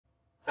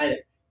Hi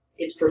there,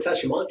 it's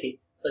Professor Monty.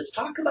 Let's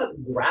talk about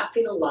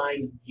graphing a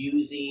line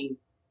using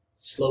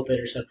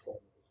slope-intercept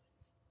formula.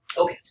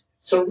 Okay,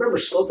 so remember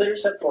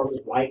slope-intercept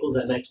formula is y equals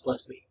mx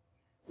plus b,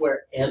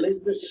 where m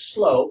is the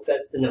slope,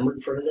 that's the number in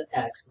front of the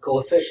x, the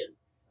coefficient,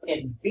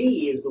 and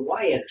b is the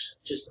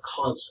y-intercept, just the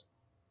constant.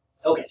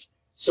 Okay,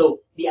 so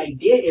the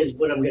idea is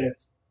when I'm going to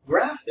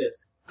graph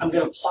this, I'm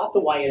going to plot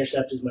the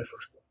y-intercept as my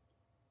first point.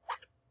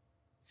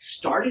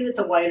 Starting at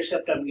the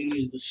y-intercept, I'm going to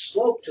use the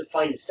slope to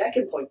find a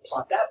second point,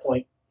 plot that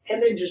point,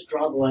 and then just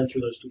draw the line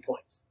through those 2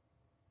 points.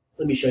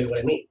 Let me show you what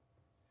I mean.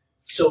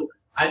 So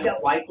I've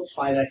got y equals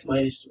 5x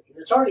minus 3.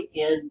 It's already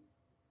in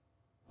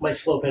my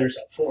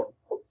slope-intercept form.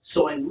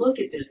 So I look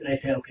at this and I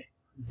say, okay,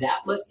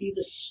 that must be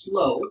the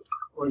slope,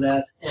 or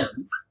that's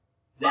m.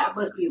 That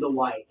must be the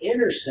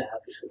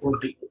y-intercept, or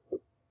b.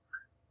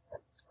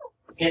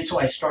 And so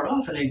I start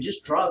off and I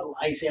just draw,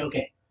 I say,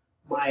 okay,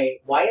 my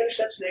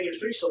y-intercept's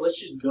 -3, so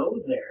let's just go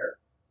there,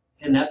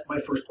 and that's my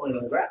first point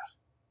on the graph.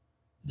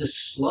 The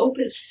slope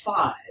is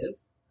 5,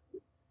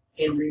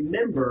 and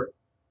remember,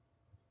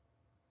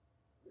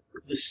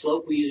 the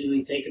slope, we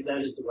usually think of that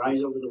as the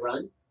rise over the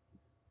run.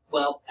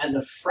 Well, as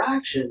a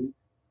fraction,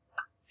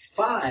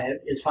 5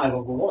 is 5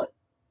 over 1.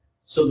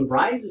 So the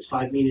rise is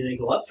 5, meaning I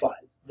go up 5.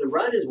 The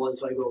run is 1,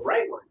 so I go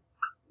right 1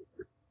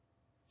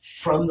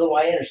 from the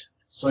y-intercept.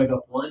 So I go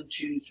up 1,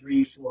 2,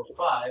 3, 4,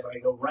 5. I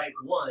go right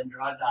 1,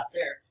 draw a dot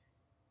there.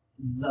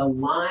 The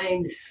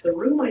line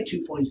through my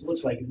 2 points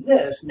looks like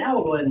this. Now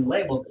we'll go ahead and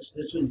label this.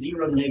 This was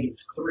 0,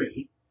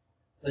 -3.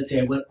 Let's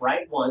say I went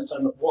right 1, so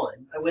I'm at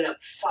 1. I went up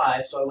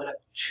 5, so I went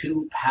up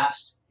 2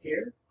 past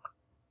here.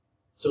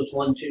 So it's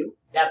 1, 2.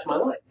 That's my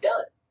line.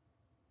 Done.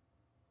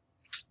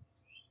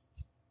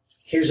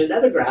 Here's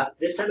another graph.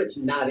 This time it's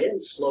not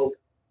in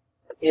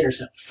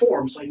slope-intercept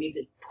form, so I need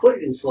to put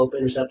it in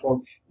slope-intercept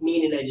form,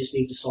 meaning I just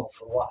need to solve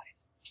for y.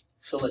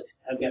 So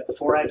I've got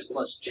 4x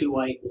plus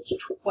 2y equals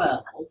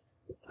 12.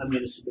 I'm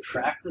going to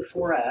subtract the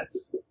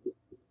 4x.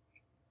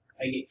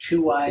 I get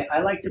 2y.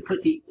 I like to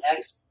put the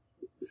x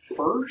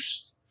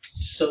first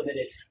so that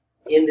it's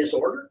in this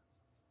order.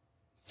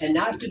 And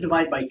now I have to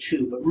divide by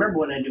 2. But remember,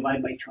 when I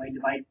divide by 2, I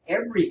divide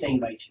everything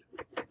by 2.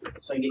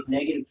 So I get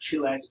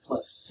 -2x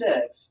plus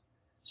 6.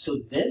 So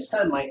this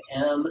time my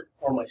m,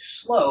 or my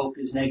slope,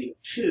 is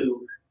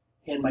 -2,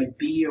 and my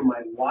b, or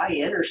my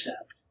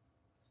y-intercept,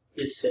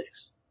 is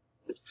 6.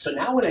 So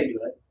now when I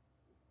do it,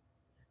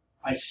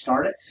 I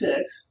start at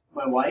 6,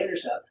 my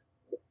y-intercept.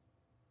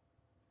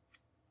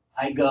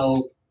 I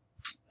go,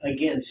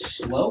 again,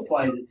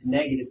 slope-wise, it's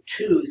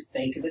 -2.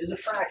 Think of it as a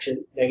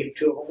fraction,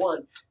 -2 over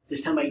 1.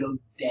 This time I go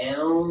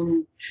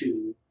down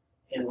 2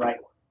 and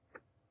right 1.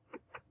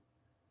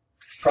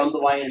 From the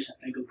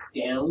y-intercept, I go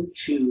down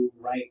 2,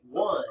 right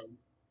 1.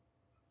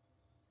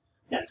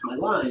 That's my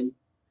line.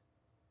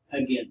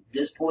 Again,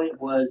 this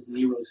point was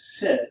 0,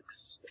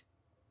 6.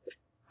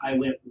 I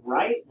went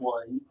right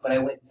 1, but I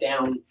went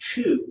down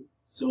 2,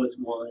 so it's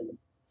 1,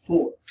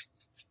 4.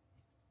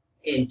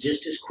 And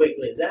just as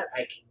quickly as that,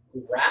 I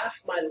can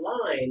graph my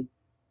line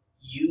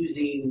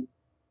using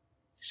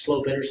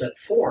slope-intercept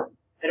form.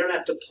 I don't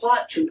have to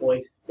plot 2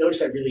 points.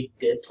 Notice I really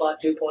did plot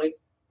 2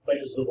 points, but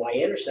it was the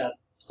y-intercept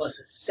plus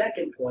a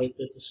second point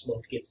that the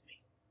slope gives me.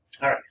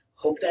 All right,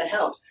 hope that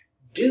helps.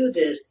 Do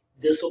this.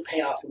 This will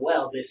pay off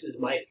well. This is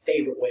my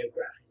favorite way of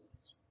graphing.